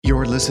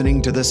You're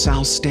listening to The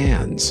South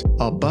Stands,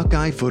 a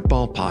Buckeye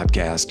football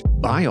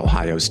podcast by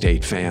Ohio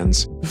State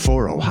fans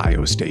for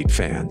Ohio State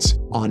fans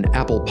on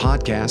Apple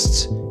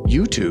Podcasts,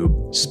 YouTube,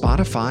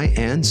 Spotify,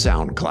 and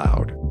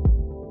SoundCloud.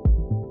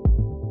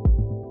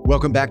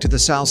 Welcome back to The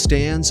South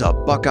Stands, a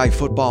Buckeye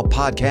football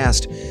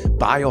podcast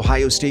by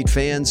Ohio State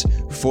fans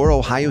for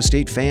Ohio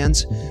State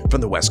fans.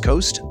 From the West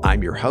Coast,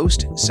 I'm your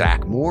host,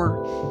 Zach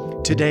Moore.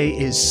 Today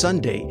is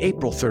Sunday,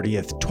 April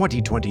 30th,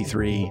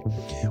 2023.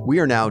 We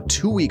are now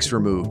 2 weeks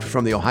removed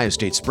from the Ohio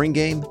State spring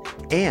game,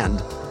 and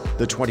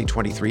the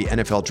 2023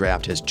 NFL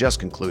Draft has just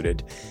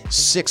concluded.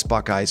 6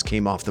 Buckeyes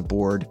came off the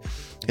board.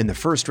 In the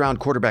first round,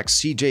 quarterback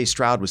C.J.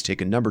 Stroud was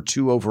taken number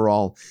 2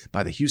 overall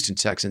by the Houston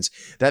Texans.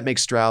 That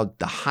makes Stroud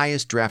the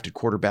highest drafted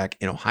quarterback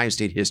in Ohio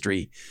State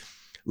history.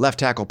 Left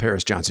tackle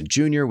Paris Johnson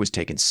Jr. was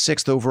taken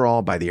 6th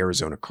overall by the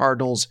Arizona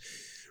Cardinals.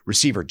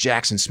 Receiver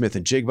Jackson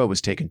Smith-Njigba was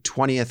taken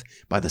 20th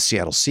by the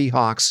Seattle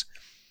Seahawks.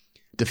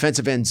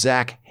 Defensive end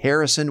Zach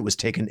Harrison was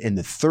taken in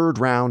the 3rd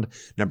round,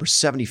 number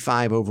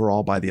 75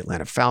 overall by the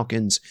Atlanta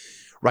Falcons.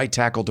 Right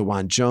tackle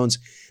DeJuan Jones.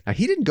 Now,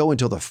 he didn't go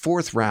until the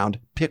 4th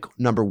round, pick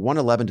number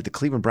 111 to the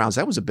Cleveland Browns.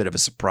 That was a bit of a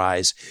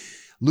surprise.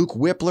 Luke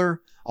Whippler,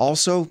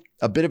 also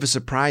a bit of a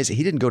surprise.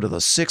 He didn't go to the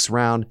 6th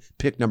round,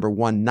 pick number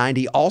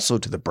 190, also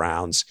to the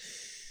Browns.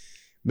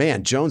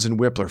 Man, Jones and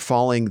Whippler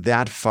falling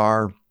that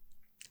far.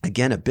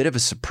 Again, a bit of a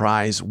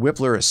surprise.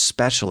 Whippler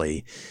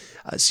especially.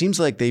 Seems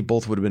like they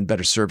both would have been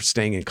better served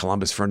staying in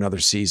Columbus for another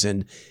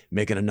season,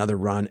 making another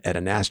run at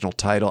a national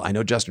title. I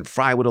know Justin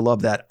Fry would have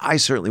loved that. I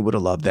certainly would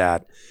have loved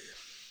that.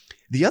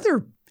 The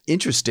other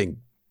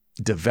interesting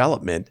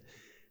development,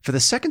 for the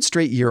second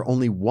straight year,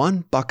 only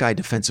one Buckeye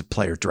defensive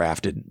player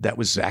drafted. That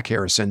was Zach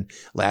Harrison.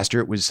 Last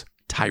year it was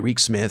Tyreek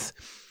Smith.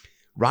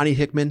 Ronnie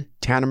Hickman,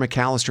 Tanner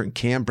McAllister, and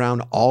Cam Brown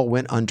all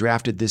went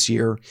undrafted this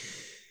year.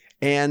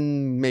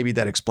 And maybe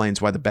that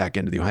explains why the back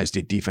end of the Ohio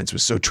State defense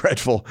was so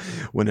dreadful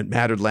when it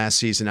mattered last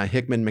season. Now,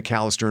 Hickman,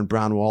 McAllister, and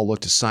Brown will all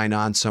look to sign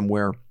on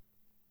somewhere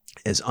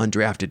as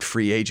undrafted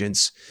free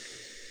agents.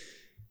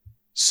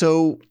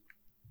 So,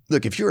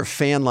 look, if you're a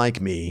fan like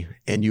me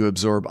and you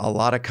absorb a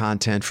lot of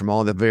content from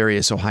all the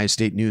various Ohio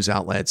State news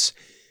outlets,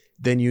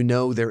 then you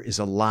know there is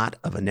a lot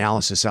of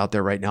analysis out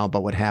there right now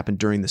about what happened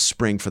during the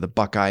spring for the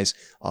Buckeyes.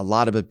 A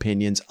lot of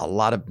opinions, a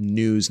lot of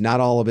news, not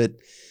all of it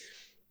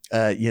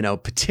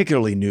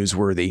particularly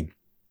newsworthy.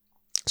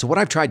 So what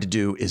I've tried to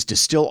do is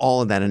distill all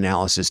of that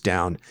analysis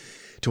down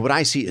to what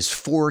I see as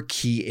 4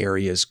 key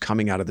areas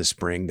coming out of the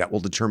spring that will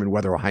determine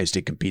whether Ohio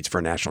State competes for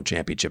a national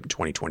championship in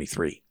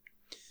 2023.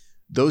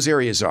 Those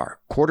areas are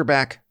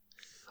quarterback,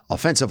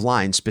 offensive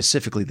line,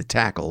 specifically the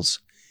tackles,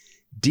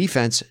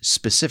 defense,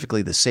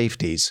 specifically the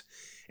safeties,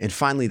 and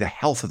finally the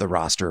health of the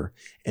roster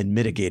and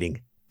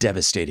mitigating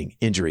devastating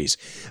injuries.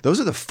 Those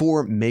are the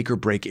 4 make or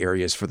break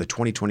areas for the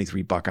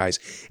 2023 Buckeyes.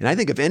 And I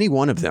think if any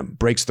one of them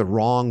breaks the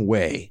wrong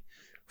way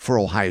for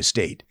Ohio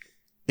State,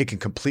 it can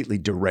completely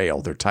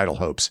derail their title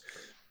hopes.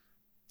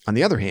 On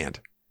the other hand,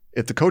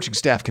 if the coaching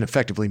staff can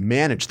effectively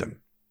manage them,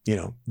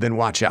 then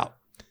watch out.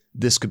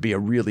 This could be a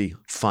really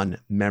fun,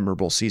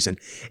 memorable season.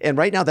 And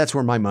right now, that's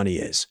where my money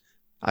is.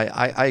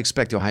 I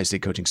expect the Ohio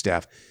State coaching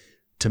staff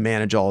to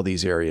manage all of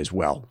these areas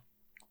well.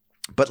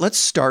 But let's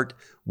start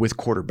with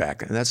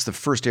quarterback. And that's the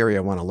first area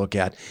I want to look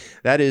at.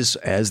 That is,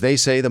 as they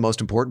say, the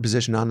most important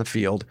position on the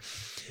field.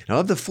 Now,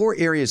 of the 4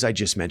 areas I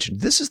just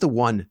mentioned, this is the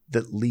one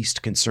that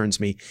least concerns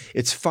me.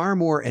 It's far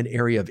more an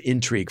area of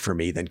intrigue for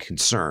me than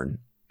concern.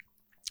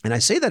 And I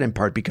say that in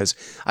part because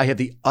I have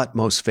the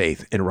utmost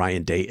faith in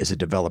Ryan Day as a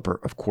developer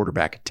of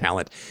quarterback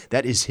talent.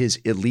 That is his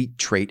elite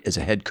trait as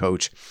a head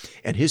coach.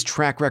 And his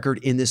track record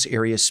in this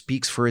area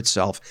speaks for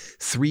itself.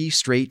 3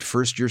 straight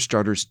first-year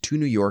starters to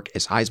New York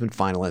as Heisman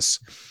finalists.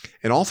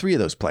 And all 3 of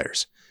those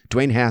players,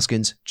 Dwayne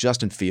Haskins,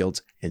 Justin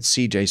Fields, and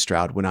C.J.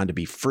 Stroud, went on to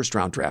be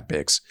first-round draft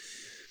picks.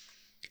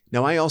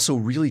 Now, I also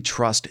really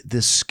trust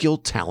this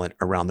skilled talent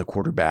around the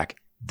quarterback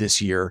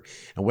this year.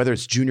 And whether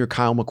it's junior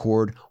Kyle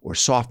McCord or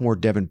sophomore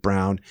Devin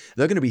Brown,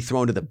 they're going to be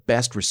thrown to the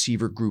best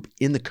receiver group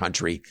in the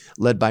country,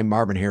 led by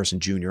Marvin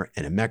Harrison Jr.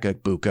 and Emeka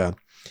Egbuka.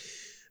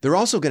 They're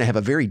also going to have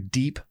a very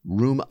deep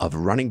room of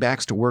running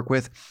backs to work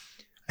with.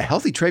 A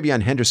healthy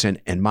TreVeyon Henderson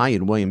and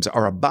Mayan Williams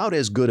are about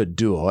as good a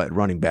duo at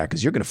running back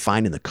as you're going to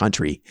find in the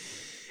country.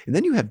 And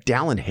then you have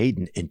Dallin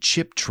Hayden and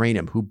Chip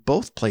Trayanum, who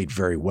both played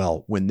very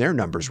well when their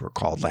numbers were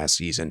called last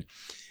season.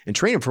 And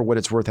Trayanum, for what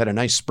it's worth, had a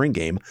nice spring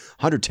game,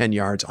 110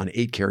 yards on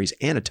 8 carries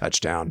and a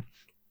touchdown.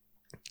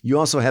 You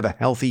also have a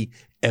healthy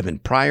Evan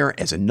Pryor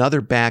as another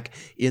back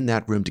in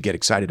that room to get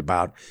excited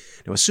about.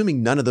 Now,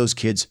 assuming none of those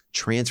kids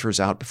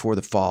transfers out before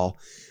the fall,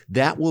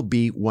 that will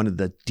be one of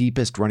the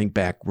deepest running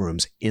back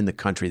rooms in the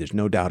country. There's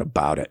no doubt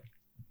about it.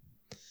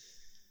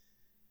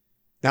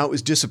 Now, it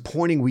was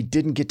disappointing we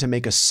didn't get to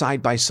make a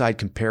side-by-side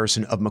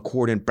comparison of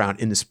McCord and Brown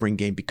in the spring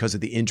game because of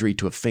the injury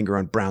to a finger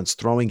on Brown's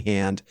throwing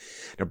hand.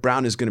 Now,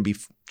 Brown is going to be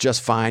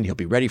just fine. He'll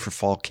be ready for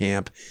fall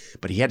camp,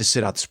 but he had to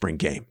sit out the spring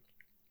game.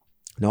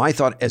 Now, I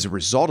thought as a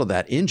result of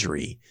that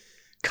injury,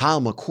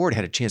 Kyle McCord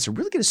had a chance to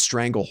really get a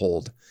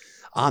stranglehold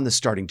on the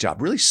starting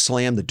job, really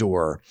slam the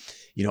door,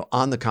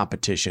 on the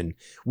competition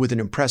with an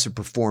impressive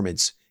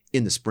performance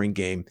in the spring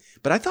game.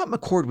 But I thought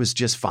McCord was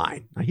just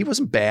fine. He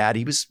wasn't bad.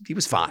 He was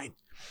fine.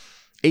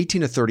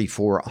 18 of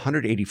 34,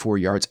 184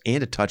 yards,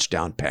 and a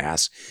touchdown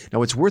pass.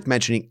 Now, it's worth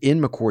mentioning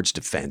in McCord's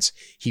defense,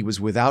 he was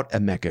without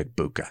Emeka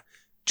Egbuka,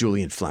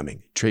 Julian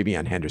Fleming,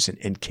 Travion Henderson,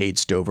 and Cade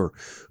Stover,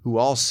 who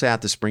all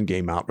sat the spring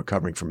game out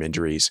recovering from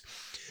injuries.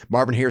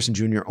 Marvin Harrison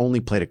Jr. only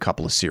played a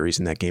couple of series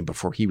in that game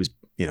before he was,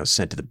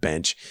 sent to the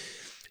bench.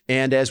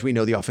 And as we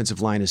know, the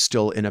offensive line is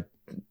still in a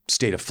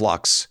state of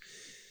flux.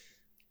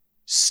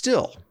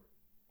 Still,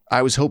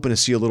 I was hoping to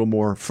see a little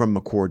more from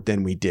McCord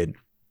than we did.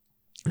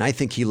 And I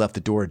think he left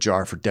the door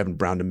ajar for Devin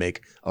Brown to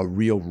make a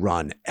real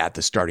run at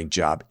the starting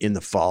job in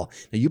the fall.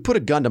 Now, you put a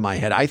gun to my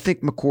head. I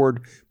think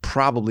McCord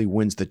probably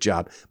wins the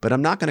job, but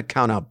I'm not going to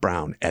count out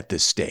Brown at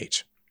this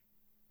stage.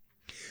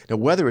 Now,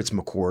 whether it's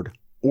McCord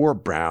or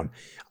Brown,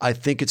 I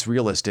think it's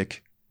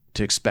realistic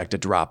to expect a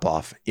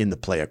drop-off in the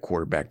play at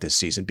quarterback this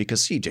season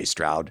because C.J.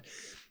 Stroud,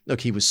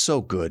 look, he was so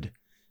good,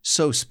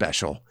 so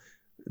special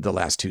the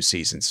last two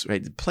seasons.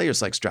 Right?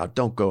 Players like Stroud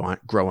don't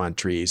grow on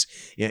trees,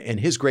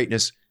 and his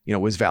greatness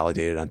was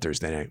validated on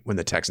Thursday night when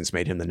the Texans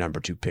made him the number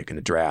 2 pick in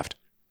the draft.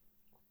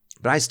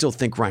 But I still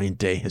think Ryan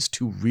Day has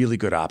two really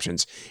good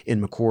options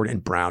in McCord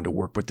and Brown to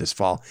work with this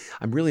fall.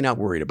 I'm really not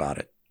worried about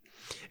it.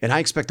 And I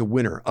expect the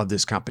winner of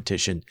this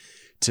competition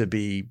to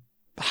be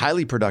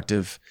highly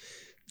productive,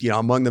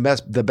 among the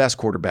best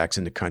quarterbacks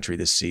in the country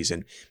this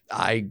season.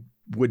 I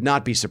would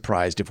not be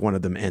surprised if one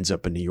of them ends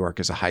up in New York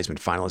as a Heisman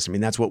finalist. I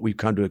mean, that's what we've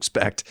come to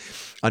expect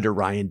under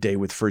Ryan Day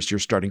with first-year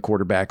starting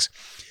quarterbacks.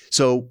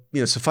 So,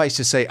 suffice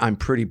to say, I'm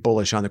pretty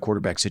bullish on the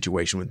quarterback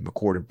situation with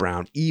McCord and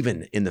Brown,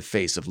 even in the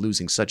face of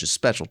losing such a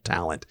special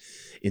talent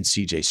in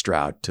C.J.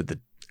 Stroud to the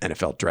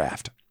NFL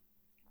draft.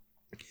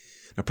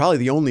 Now, probably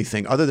the only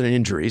thing, other than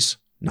injuries,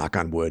 knock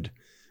on wood,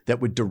 that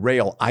would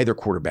derail either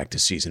quarterback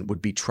this season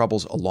would be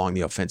troubles along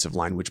the offensive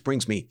line, which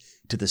brings me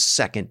to the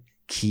second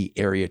key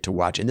area to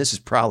watch. And this is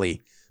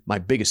probably my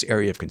biggest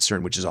area of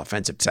concern, which is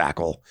offensive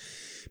tackle.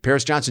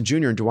 Paris Johnson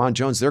Jr. and DeJuan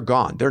Jones, they're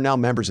gone. They're now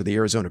members of the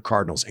Arizona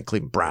Cardinals and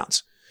Cleveland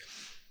Browns.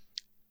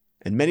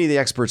 And many of the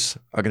experts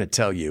are going to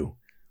tell you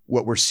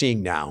what we're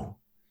seeing now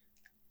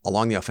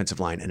along the offensive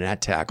line and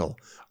at tackle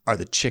are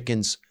the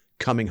chickens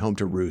coming home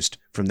to roost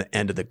from the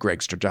end of the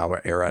Greg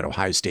Stroud era at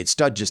Ohio State.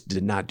 Stud just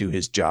did not do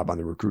his job on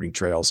the recruiting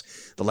trails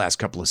the last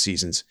couple of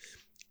seasons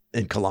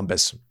in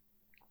Columbus.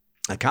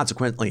 And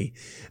consequently,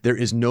 there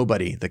is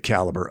nobody the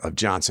caliber of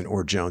Johnson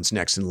or Jones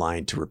next in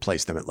line to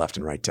replace them at left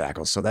and right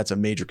tackle. So that's a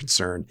major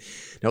concern.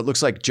 Now, it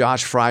looks like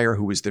Josh Fryer,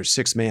 who was their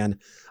sixth man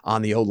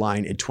on the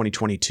O-line in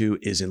 2022,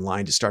 is in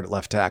line to start at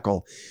left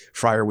tackle.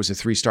 Fryer was a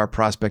 3-star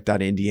prospect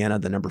out of Indiana,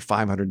 the number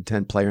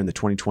 510 player in the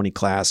 2020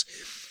 class.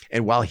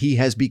 And while he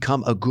has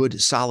become a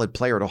good, solid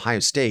player at Ohio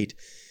State,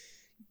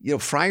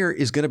 Fryer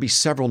is going to be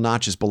several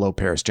notches below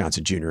Paris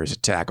Johnson Jr. as a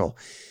tackle.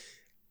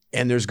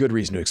 And there's good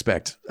reason to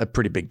expect a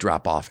pretty big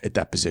drop-off at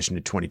that position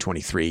in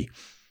 2023.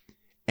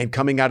 And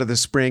coming out of the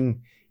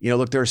spring,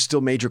 look, there are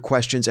still major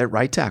questions at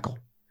right tackle.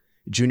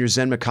 Junior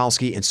Zen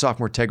Michalski and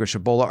sophomore Tegra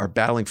Shabola are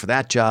battling for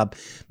that job.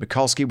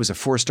 Michalski was a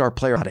 4-star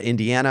player out of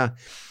Indiana,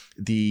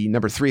 the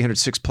number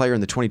 306 player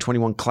in the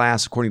 2021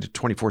 class, according to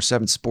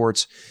 24/7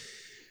 Sports.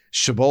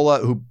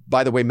 Shabola, who,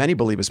 by the way, many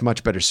believe is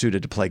much better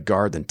suited to play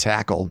guard than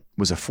tackle,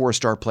 was a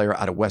 4-star player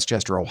out of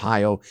Westchester,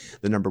 Ohio,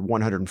 the number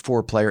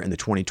 104 player in the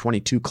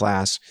 2022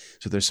 class.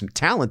 So there's some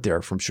talent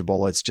there from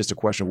Shabola. It's just a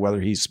question of whether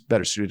he's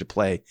better suited to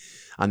play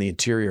on the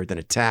interior than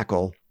a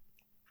tackle.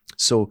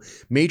 So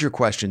major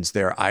questions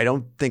there. I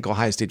don't think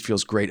Ohio State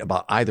feels great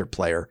about either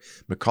player,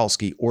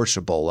 Michalski or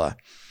Shabola.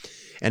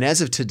 And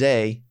as of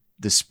today,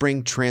 the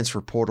spring transfer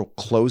portal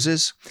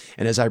closes.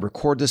 And as I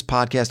record this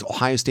podcast,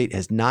 Ohio State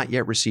has not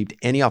yet received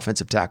any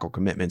offensive tackle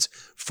commitments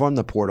from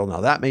the portal.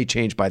 Now, that may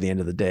change by the end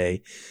of the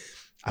day.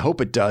 I hope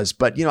it does.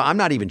 But, I'm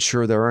not even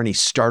sure there are any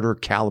starter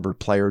caliber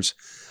players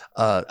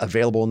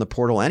available in the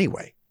portal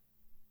anyway.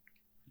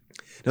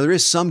 Now, there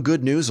is some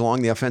good news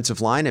along the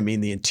offensive line. I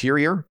mean, the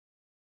interior,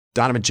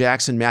 Donovan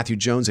Jackson, Matthew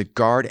Jones at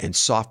guard, and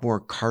sophomore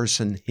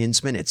Carson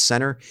Hinsman at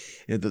center.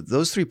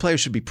 Those three players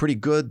should be pretty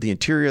good. The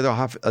interior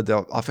of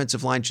the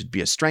offensive line should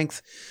be a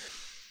strength.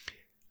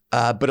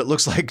 But it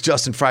looks like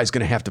Justin Frye is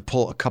going to have to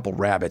pull a couple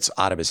rabbits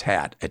out of his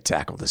hat at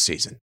tackle this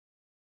season.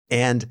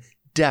 And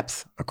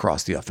depth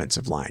across the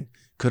offensive line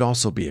could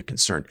also be a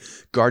concern.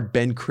 Guard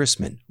Ben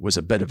Chrisman was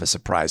a bit of a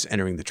surprise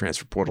entering the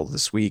transfer portal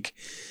this week.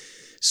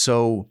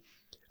 So,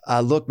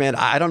 look, man,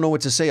 I don't know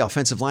what to say.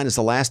 Offensive line is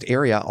the last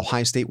area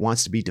Ohio State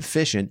wants to be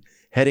deficient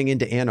heading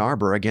into Ann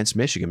Arbor against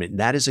Michigan. And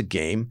that is a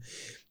game,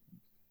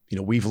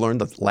 we've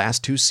learned the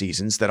last two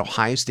seasons that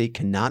Ohio State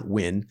cannot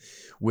win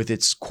with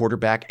its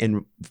quarterback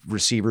and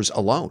receivers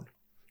alone,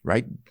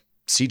 right?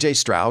 C.J.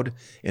 Stroud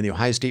and the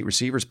Ohio State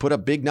receivers put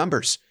up big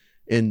numbers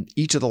in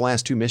each of the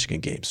last two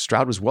Michigan games.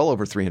 Stroud was well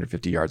over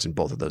 350 yards in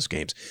both of those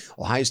games.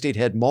 Ohio State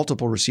had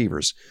multiple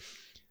receivers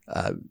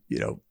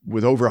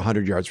with over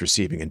 100 yards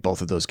receiving in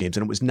both of those games.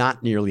 And it was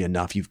not nearly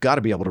enough. You've got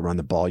to be able to run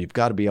the ball. You've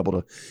got to be able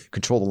to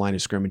control the line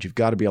of scrimmage. You've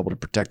got to be able to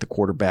protect the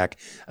quarterback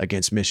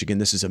against Michigan.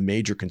 This is a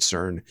major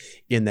concern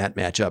in that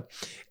matchup.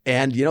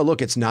 And,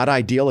 look, it's not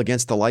ideal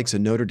against the likes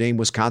of Notre Dame,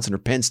 Wisconsin, or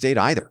Penn State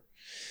either.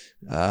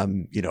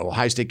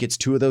 Ohio State gets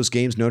 2 of those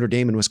games, Notre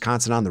Dame and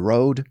Wisconsin on the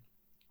road.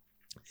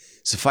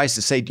 Suffice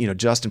to say,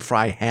 Justin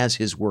Fry has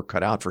his work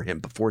cut out for him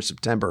before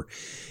September.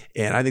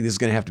 And I think this is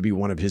going to have to be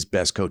one of his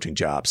best coaching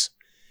jobs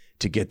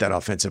to get that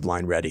offensive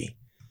line ready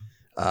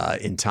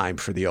in time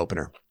for the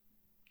opener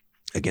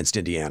against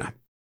Indiana.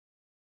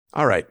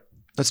 All right,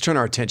 let's turn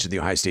our attention to the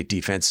Ohio State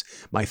defense.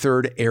 My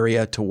third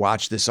area to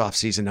watch this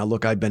offseason. Now,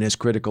 look, I've been as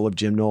critical of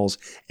Jim Knowles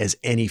as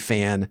any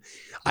fan.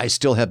 I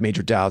still have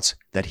major doubts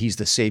that he's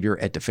the savior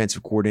at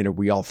defensive coordinator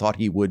we all thought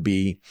he would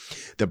be.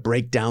 The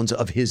breakdowns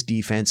of his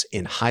defense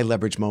in high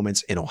leverage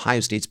moments in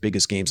Ohio State's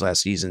biggest games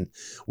last season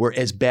were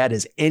as bad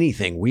as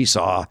anything we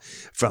saw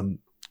from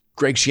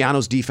Greg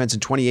Schiano's defense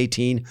in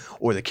 2018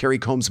 or the Kerry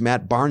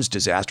Combs-Matt Barnes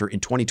disaster in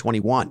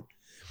 2021.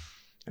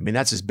 I mean,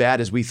 that's as bad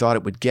as we thought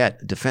it would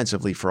get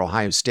defensively for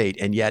Ohio State,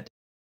 and yet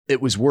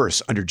it was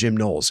worse under Jim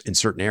Knowles in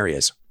certain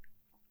areas.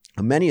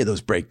 Many of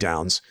those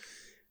breakdowns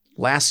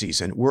last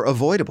season were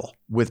avoidable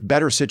with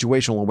better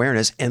situational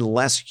awareness and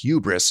less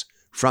hubris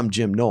from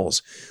Jim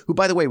Knowles, who,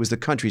 by the way, was the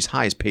country's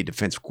highest paid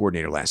defensive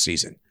coordinator last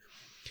season.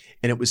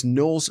 And it was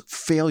Knowles'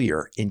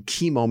 failure in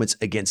key moments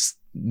against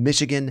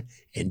Michigan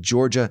and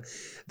Georgia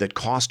that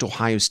cost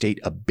Ohio State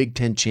a Big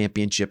Ten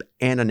championship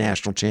and a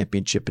national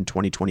championship in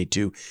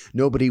 2022.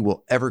 Nobody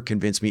will ever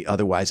convince me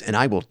otherwise, and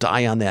I will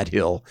die on that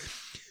hill.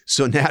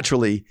 So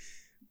naturally,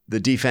 the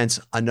defense,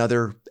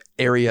 another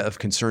area of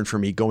concern for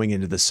me going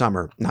into the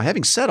summer. Now,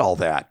 having said all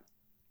that,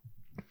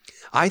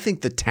 I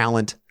think the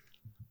talent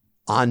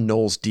on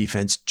Knowles'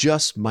 defense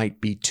just might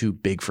be too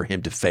big for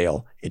him to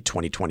fail in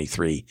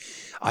 2023.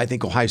 I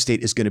think Ohio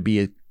State is going to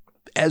be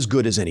as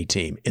good as any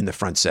team in the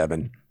front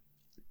seven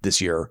this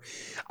year.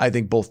 I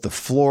think both the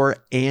floor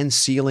and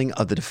ceiling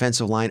of the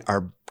defensive line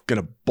are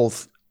going to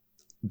both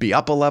be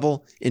up a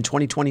level in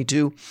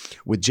 2022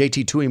 with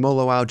JT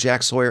Tuimoloau,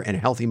 Jack Sawyer, and a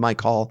healthy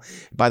Mike Hall.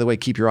 By the way,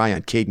 keep your eye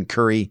on Caden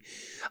Curry.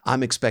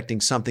 I'm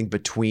expecting something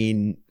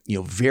between,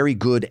 very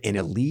good and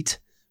elite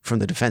from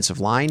the defensive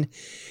line.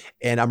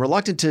 And I'm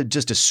reluctant to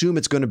just assume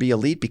it's going to be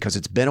elite because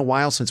it's been a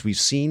while since we've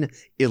seen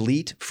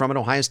elite from an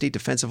Ohio State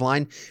defensive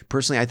line.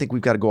 Personally, I think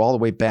we've got to go all the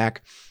way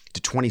back to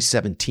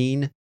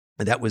 2017.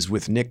 And that was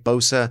with Nick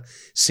Bosa,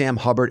 Sam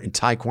Hubbard, and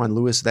Tyquan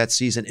Lewis that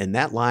season. And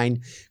that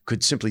line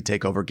could simply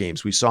take over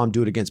games. We saw him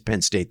do it against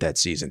Penn State that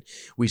season.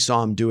 We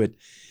saw him do it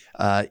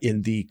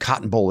in the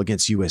Cotton Bowl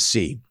against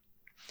USC.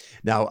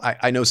 Now,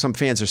 I know some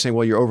fans are saying,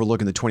 well, you're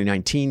overlooking the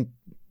 2019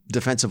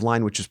 defensive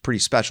line, which was pretty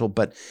special.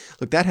 But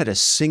look, that had a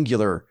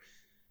singular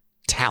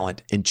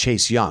talent in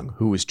Chase Young,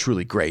 who was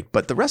truly great.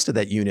 But the rest of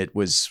that unit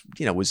was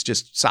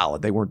just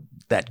solid. They weren't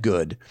that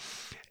good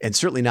and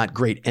certainly not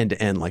great end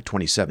to end like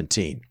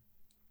 2017.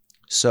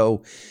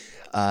 So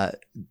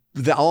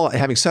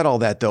having said all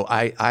that, though,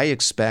 I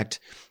expect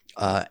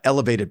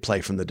elevated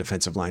play from the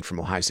defensive line from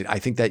Ohio State. I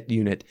think that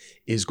unit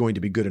is going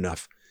to be good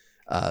enough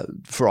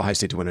for Ohio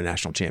State to win a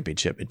national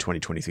championship in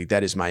 2023.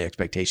 That is my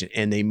expectation.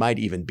 And they might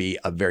even be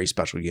a very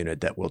special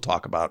unit that we'll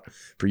talk about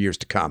for years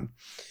to come.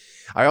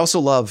 I also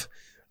love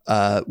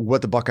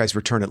what the Buckeyes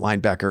return at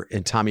linebacker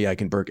in Tommy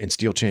Eichenberg and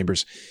Steele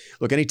Chambers.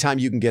 Look, anytime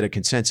you can get a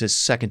consensus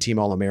second-team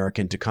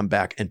All-American to come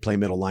back and play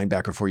middle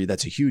linebacker for you,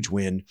 that's a huge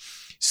win.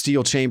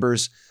 Steele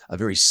Chambers, a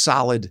very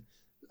solid,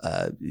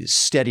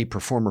 steady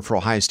performer for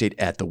Ohio State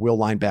at the will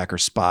linebacker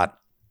spot.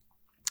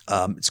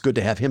 It's good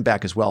to have him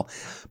back as well.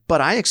 But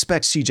I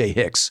expect C.J.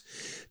 Hicks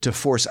to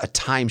force a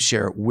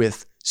timeshare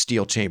with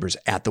Steele Chambers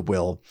at the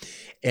will.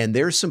 And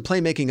there's some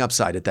playmaking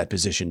upside at that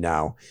position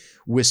now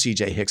with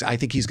C.J. Hicks. I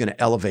think he's going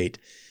to elevate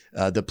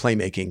the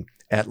playmaking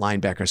at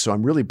linebacker. So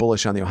I'm really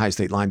bullish on the Ohio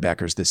State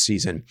linebackers this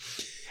season.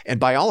 And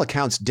by all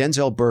accounts,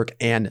 Denzel Burke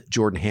and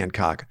Jordan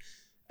Hancock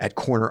at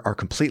corner are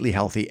completely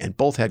healthy and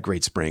both had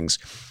great springs.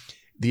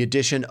 The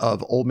addition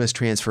of Ole Miss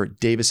transfer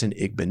Davison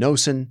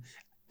Igbinosun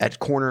at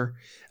corner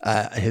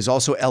has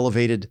also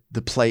elevated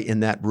the play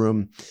in that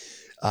room.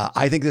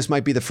 I think this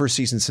might be the first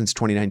season since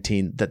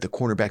 2019 that the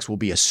cornerbacks will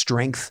be a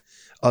strength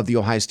of the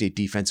Ohio State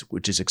defense,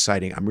 which is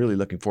exciting. I'm really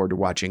looking forward to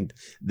watching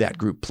that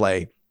group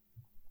play.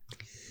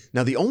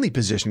 Now, the only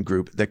position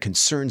group that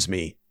concerns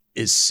me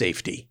is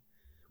safety,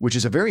 which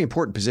is a very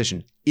important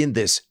position in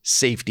this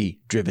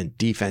safety-driven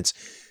defense.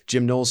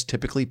 Jim Knowles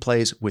typically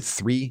plays with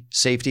 3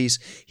 safeties.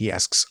 He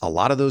asks a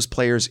lot of those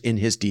players in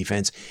his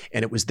defense,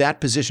 and it was that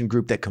position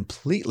group that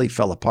completely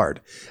fell apart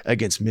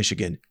against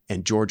Michigan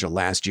and Georgia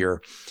last year.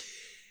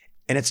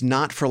 And it's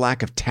not for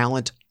lack of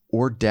talent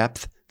or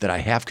depth that I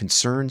have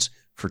concerns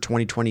for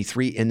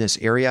 2023 in this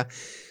area.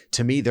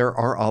 To me, there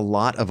are a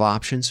lot of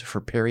options for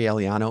Perry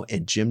Eliano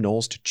and Jim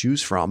Knowles to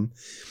choose from.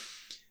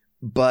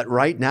 But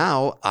right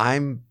now,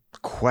 I'm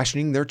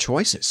questioning their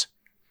choices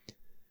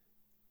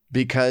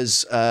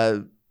because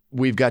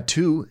we've got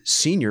 2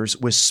 seniors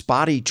with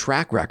spotty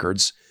track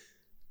records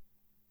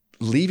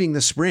leaving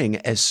the spring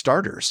as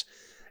starters.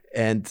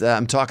 And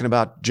I'm talking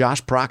about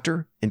Josh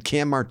Proctor and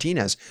Cam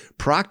Martinez.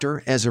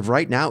 Proctor, as of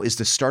right now, is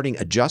the starting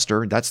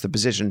adjuster. That's the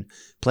position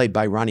played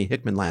by Ronnie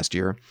Hickman last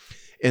year.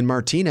 And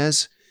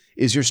Martinez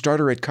is your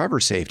starter at cover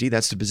safety.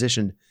 That's the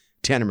position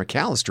Tanner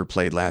McAllister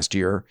played last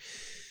year.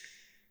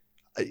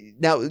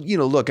 Now,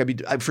 look, I mean,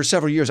 for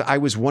several years, I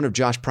was one of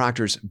Josh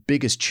Proctor's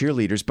biggest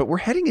cheerleaders, but we're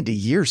heading into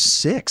year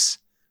 6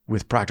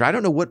 with Proctor. I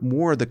don't know what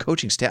more the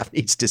coaching staff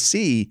needs to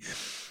see.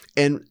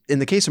 And in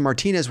the case of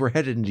Martinez, we're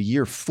headed into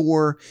year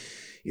 4.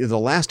 The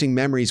lasting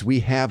memories we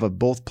have of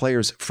both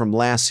players from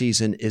last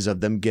season is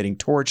of them getting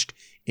torched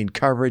in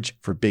coverage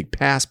for big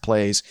pass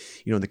plays.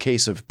 In the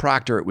case of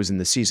Proctor, it was in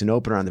the season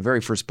opener on the very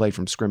first play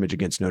from scrimmage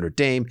against Notre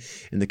Dame.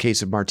 In the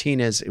case of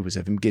Martinez, it was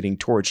of him getting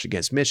torched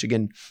against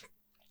Michigan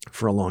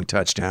for a long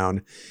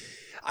touchdown.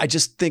 I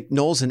just think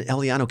Knowles and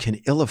Eliano can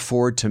ill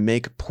afford to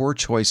make poor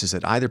choices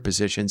at either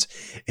positions.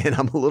 And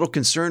I'm a little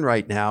concerned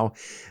right now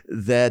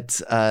that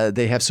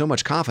they have so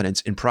much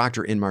confidence in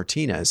Proctor and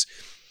Martinez.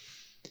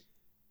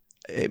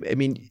 I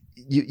mean,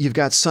 you've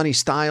got Sonny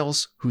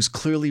Styles, who's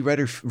clearly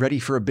ready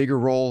for a bigger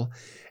role.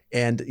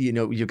 And,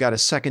 you've got a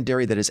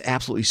secondary that is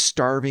absolutely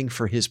starving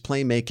for his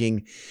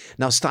playmaking.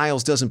 Now,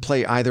 Styles doesn't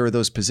play either of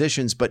those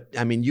positions, but,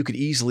 I mean, you could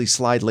easily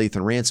slide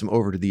Lathan Ransom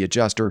over to the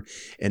adjuster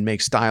and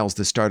make Styles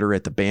the starter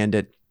at the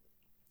Bandit.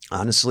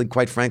 Honestly,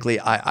 quite frankly,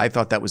 I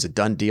thought that was a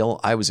done deal.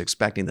 I was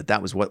expecting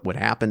that was what would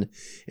happen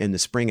in the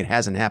spring. It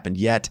hasn't happened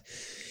yet.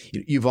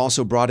 You've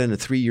also brought in a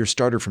 3-year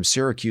starter from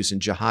Syracuse in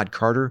Jihad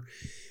Carter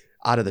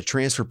out of the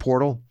transfer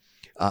portal,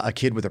 a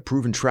kid with a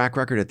proven track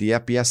record at the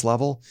FBS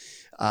level.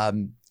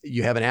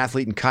 You have an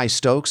athlete in Kai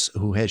Stokes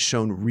who has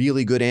shown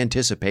really good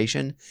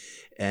anticipation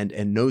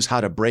and knows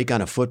how to break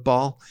on a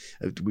football.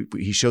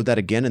 He showed that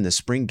again in the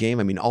spring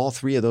game. I mean, all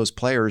 3 of those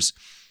players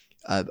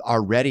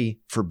are ready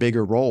for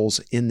bigger roles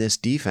in this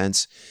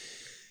defense.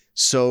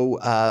 So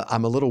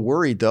I'm a little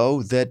worried,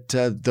 though, that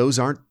those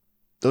aren't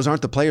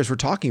the players we're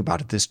talking about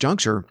at this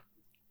juncture.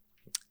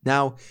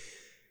 Now,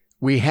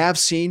 we have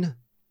seen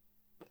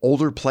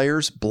older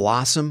players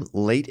blossom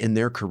late in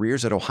their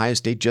careers at Ohio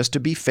State, just to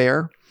be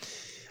fair.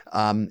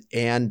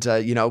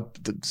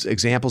 The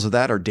examples of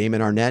that are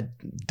Damon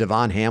Arnett,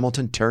 Devon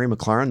Hamilton, Terry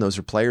McLaurin. Those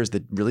are players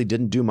that really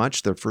didn't do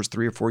much their first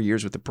 3 or 4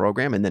 years with the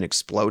program and then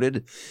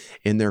exploded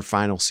in their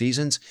final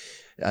seasons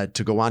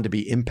to go on to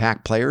be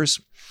impact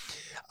players.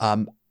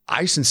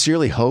 I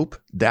sincerely hope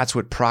that's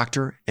what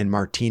Proctor and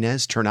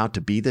Martinez turn out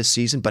to be this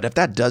season. But if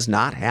that does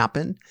not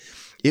happen,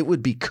 it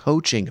would be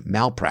coaching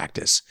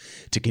malpractice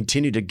to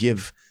continue to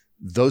give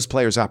those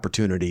players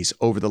opportunities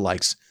over the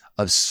likes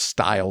of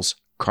Styles,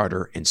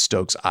 Carter, and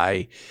Stokes.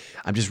 I'm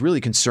just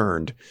really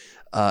concerned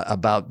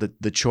about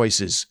the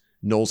choices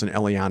Knowles and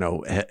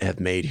Eliano have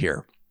made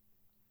here.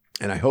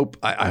 And I hope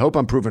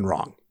I'm proven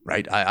wrong,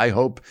 right? I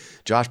hope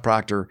Josh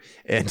Proctor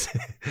and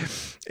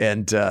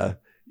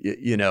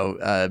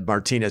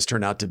Martinez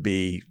turn out to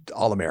be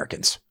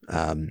All-Americans.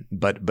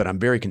 But I'm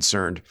very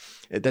concerned.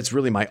 That's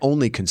really my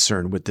only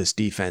concern with this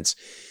defense.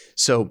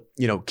 So,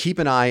 keep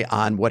an eye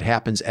on what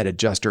happens at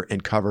adjuster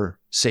and cover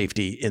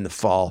safety in the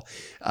fall.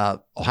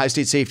 Ohio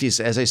State safeties,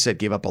 as I said,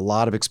 gave up a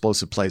lot of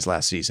explosive plays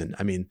last season.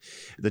 I mean,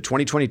 the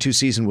 2022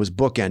 season was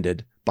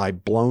bookended by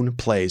blown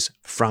plays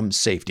from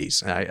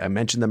safeties. I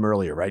mentioned them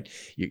earlier, right?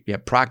 You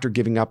have Proctor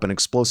giving up an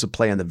explosive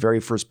play on the very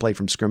first play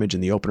from scrimmage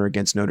in the opener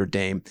against Notre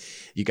Dame.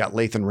 You got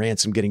Lathan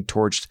Ransom getting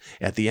torched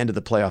at the end of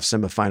the playoff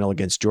semifinal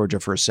against Georgia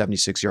for a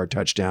 76-yard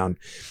touchdown.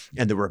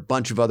 And there were a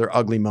bunch of other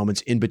ugly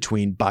moments in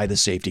between by the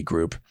safety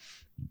group.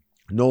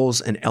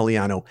 Knowles and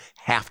Eliano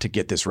have to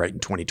get this right in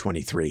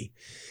 2023.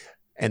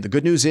 And the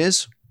good news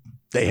is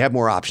they have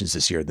more options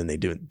this year than they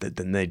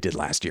did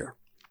last year.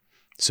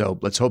 So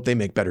let's hope they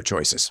make better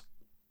choices.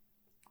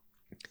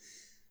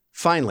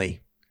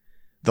 Finally,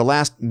 the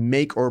last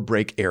make or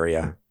break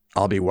area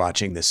I'll be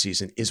watching this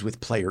season is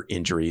with player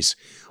injuries.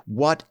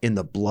 What in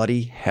the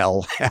bloody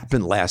hell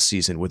happened last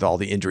season with all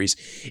the injuries?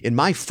 In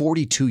my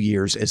 42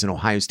 years as an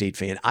Ohio State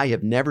fan, I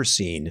have never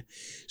seen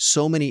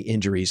so many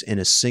injuries in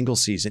a single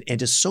season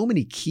and to so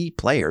many key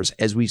players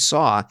as we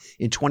saw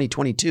in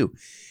 2022.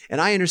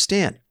 And I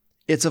understand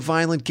it's a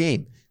violent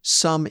game.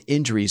 Some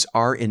injuries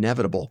are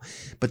inevitable,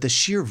 but the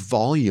sheer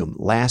volume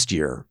last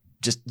year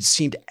just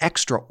seemed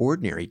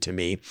extraordinary to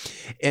me.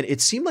 And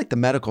it seemed like the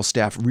medical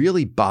staff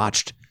really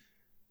botched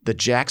the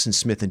Jackson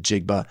Smith and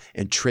Jigba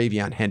and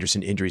Travion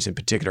Henderson injuries in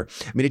particular.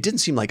 I mean, it didn't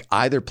seem like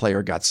either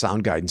player got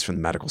sound guidance from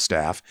the medical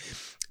staff.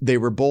 They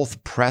were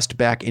both pressed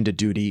back into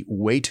duty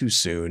way too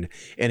soon.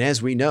 And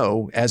as we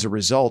know, as a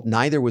result,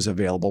 neither was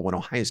available when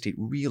Ohio State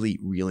really,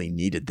 really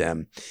needed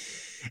them.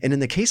 And in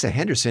the case of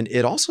Henderson,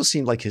 it also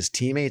seemed like his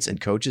teammates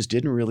and coaches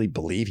didn't really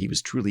believe he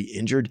was truly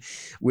injured,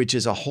 which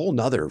is a whole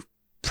nother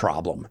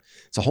problem.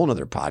 It's a whole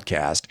nother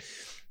podcast.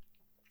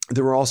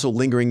 There were also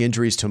lingering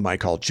injuries to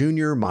Mike Hall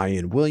Jr.,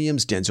 Mayan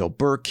Williams, Denzel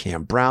Burke,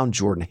 Cam Brown,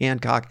 Jordan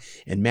Hancock,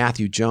 and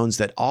Matthew Jones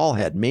that all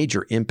had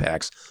major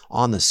impacts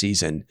on the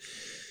season.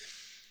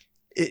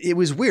 It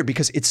was weird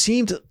because it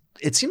seemed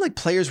like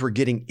players were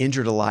getting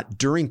injured a lot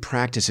during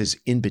practices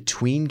in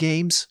between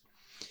games.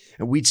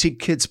 And we'd see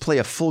kids play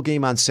a full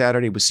game on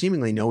Saturday with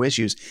seemingly no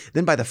issues.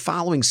 Then by the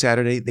following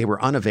Saturday, they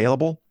were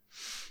unavailable.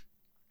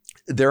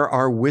 There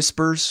are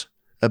whispers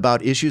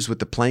about issues with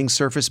the playing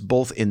surface,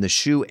 both in the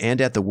shoe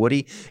and at the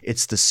Woody.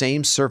 It's the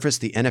same surface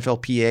the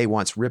NFLPA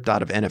wants ripped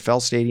out of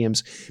NFL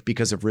stadiums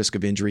because of risk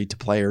of injury to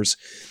players.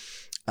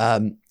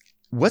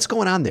 What's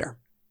going on there?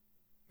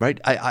 Right?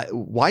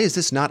 Why is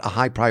this not a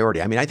high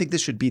priority? I mean, I think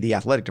this should be the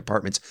athletic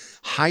department's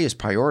highest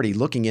priority,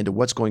 looking into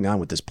what's going on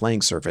with this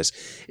playing surface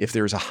if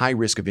there's a high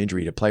risk of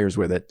injury to players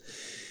with it.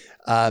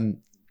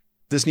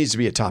 This needs to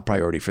be a top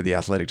priority for the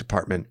athletic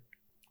department.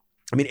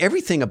 I mean,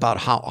 everything about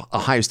how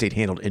Ohio State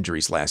handled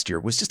injuries last year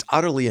was just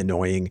utterly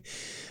annoying,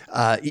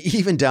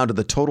 even down to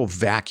the total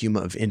vacuum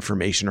of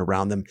information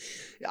around them.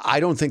 I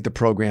don't think the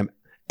program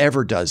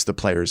ever does the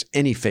players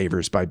any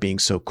favors by being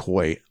so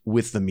coy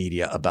with the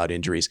media about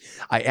injuries.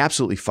 I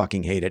absolutely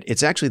fucking hate it.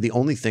 It's actually the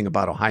only thing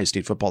about Ohio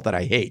State football that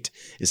I hate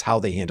is how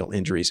they handle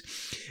injuries.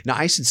 Now,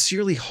 I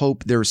sincerely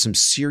hope there is some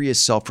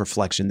serious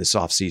self-reflection this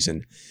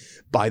offseason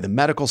by the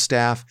medical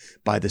staff,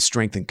 by the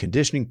strength and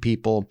conditioning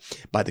people,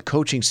 by the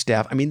coaching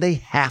staff. I mean, they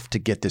have to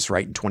get this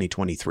right in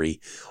 2023,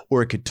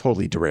 or it could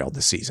totally derail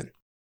the season.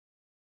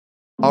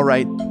 All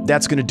right,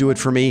 that's going to do it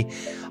for me.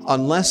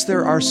 Unless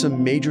there are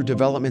some major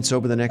developments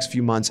over the next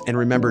few months, and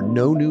remember,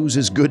 no news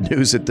is good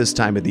news at this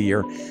time of the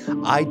year,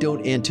 I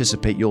don't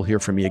anticipate you'll hear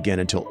from me again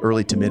until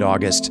early to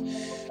mid-August.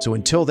 So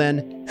until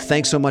then,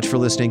 thanks so much for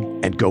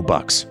listening, and go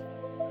Bucks.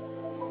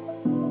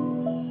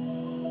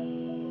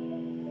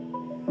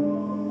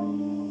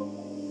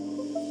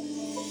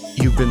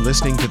 You've been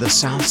listening to the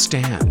South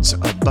Stands,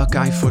 a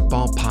Buckeye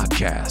football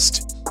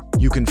podcast.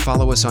 You can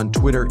follow us on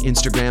Twitter,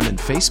 Instagram, and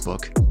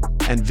Facebook,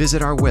 and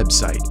visit our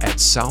website at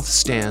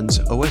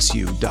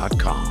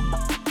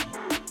southstandsosu.com.